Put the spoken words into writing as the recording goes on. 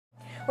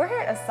We're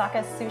here at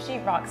Osaka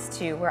Sushi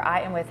Rocks II, where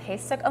I am with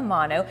Heisuk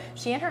Amano.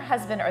 She and her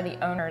husband are the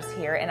owners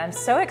here, and I'm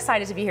so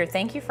excited to be here.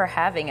 Thank you for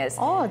having us.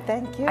 Oh,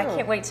 thank you. I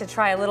can't wait to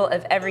try a little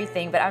of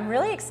everything, but I'm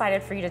really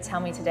excited for you to tell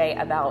me today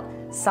about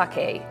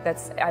sake.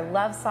 I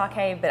love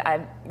sake, but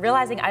I'm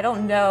realizing I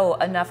don't know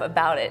enough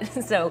about it.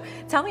 So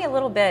tell me a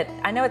little bit.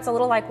 I know it's a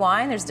little like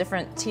wine. There's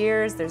different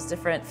tiers, there's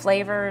different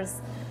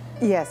flavors.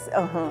 Yes,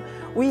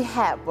 we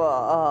have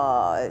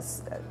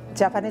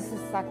Japanese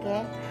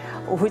sake,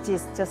 which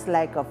is just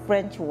like a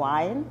French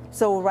wine.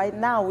 So right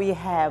now we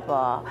have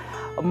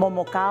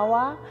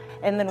Momokawa,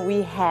 and then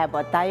we have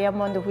a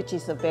Diamond, which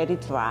is very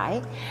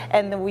dry,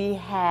 and then we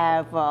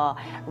have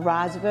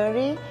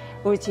Raspberry,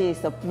 which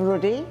is a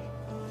fruity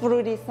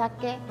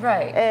sake.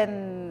 Right.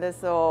 And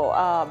so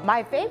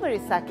my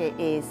favorite sake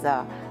is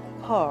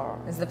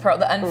Pearl. Is the pearl,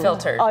 the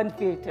unfiltered?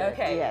 Unfiltered,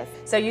 okay. Yes.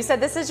 So you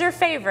said this is your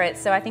favorite,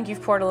 so I think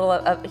you've poured a little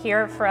up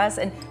here for us.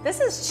 And this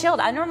is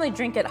chilled. I normally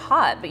drink it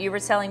hot, but you were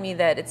telling me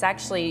that it's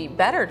actually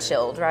better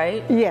chilled,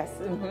 right? Yes.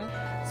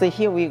 So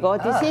here we go.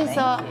 This is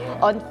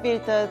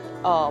unfiltered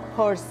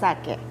pearl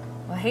sake.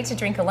 Well, I hate to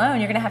drink alone.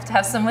 You're going to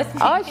have some with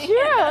me. Oh,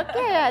 sure.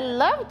 Okay, I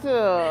love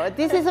to.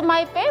 This is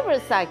my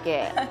favorite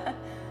sake.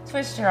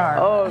 Twist your arm.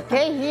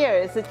 Okay,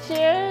 here. So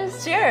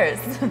cheers. Cheers.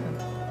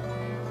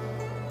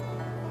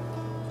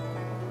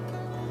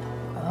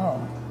 Oh,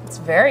 it's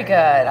very good.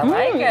 I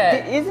like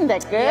it. Isn't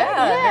that good?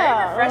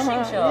 Yeah, very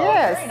refreshing chill.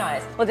 Yes. Very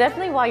nice. Well,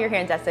 definitely while you're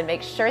here in Destin,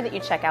 make sure that you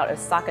check out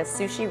Osaka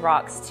Sushi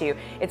Rocks II.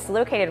 It's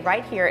located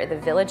right here at the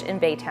Village in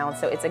Baytown,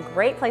 so it's a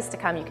great place to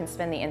come. You can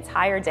spend the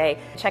entire day.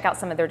 Check out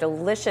some of their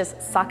delicious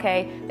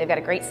sake. They've got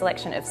a great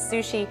selection of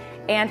sushi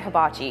and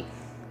hibachi.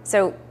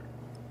 So,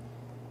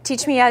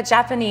 teach me a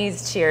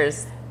Japanese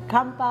cheers.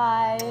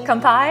 Kanpai.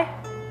 Kanpai?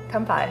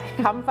 Kanpai.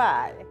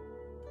 Kanpai.